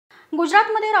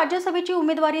गुजरातमध्ये राज्यसभेची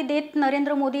उमेदवारी देत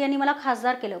नरेंद्र मोदी यांनी मला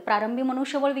खासदार केलं. प्रारंभी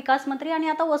मनुष्यबळ विकास मंत्री आणि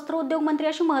आता वस्त्रोद्योग मंत्री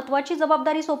अशी महत्त्वाची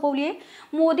जबाबदारी सोपवली आहे.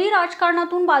 मोदी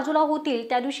राजकारणातून बाजूला होतील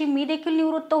त्या दिवशी मी देखील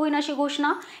निवृत्त होईन अशी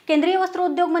घोषणा केंद्रीय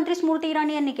वस्त्रोद्योग मंत्री स्मृती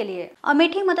इराणी यांनी केली आहे.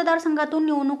 अमेठी मतदारसंघातून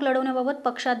निवडणूक लढवण्याबाबत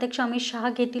पक्षाध्यक्ष अमित शहा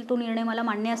घेतील तो निर्णय मला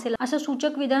मान्य असेल असं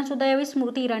सूचक विधान सुद्धा यावेळी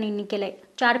स्मृती इराणी यांनी केलंय.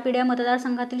 4 पिढ्या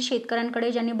मतदारसंघातील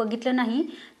शेतकऱ्यांकडे ज्यांनी बघितलं नाही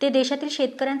ते देशातील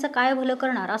शेतकऱ्यांचं काय भलं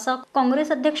करणार असा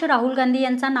काँग्रेस अध्यक्ष राहुल गांधी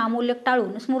यांचा नामोल्लेख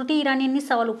टाळून स्मृती इराणी यांनी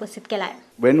सवाल उपस्थित केलाय.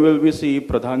 When will we see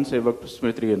Pradhan Sevak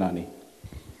Smriti Irani?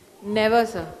 Never,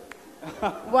 sir.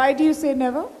 Why do you say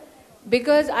never?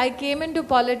 Because I came into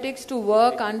politics to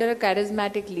work under a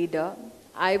charismatic leader.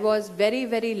 I was very,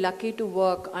 very lucky to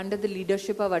work under the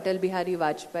leadership of Atal Bihari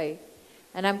Vajpayee,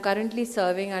 and I'm currently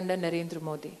serving under Narendra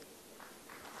Modi.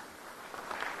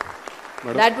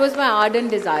 That was my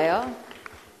ardent desire.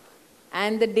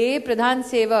 And the day Pradhan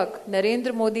Sevak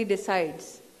Narendra Modi decides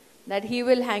that he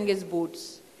will hang his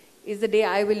boots is the day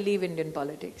I will leave Indian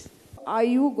politics. Are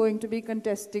you going to be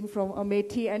contesting from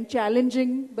Amethi and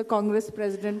challenging the Congress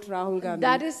President Rahul Gandhi?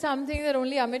 That is something that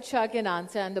only Amit Shah can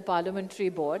answer and the parliamentary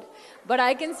board. But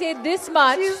I can say this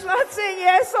much. She's not saying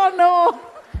yes or no.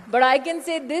 But I can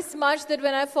say this much, that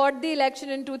when I fought the election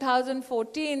in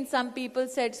 2014, some people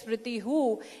said Smriti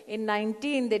who? In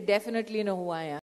 19, they definitely know who I am.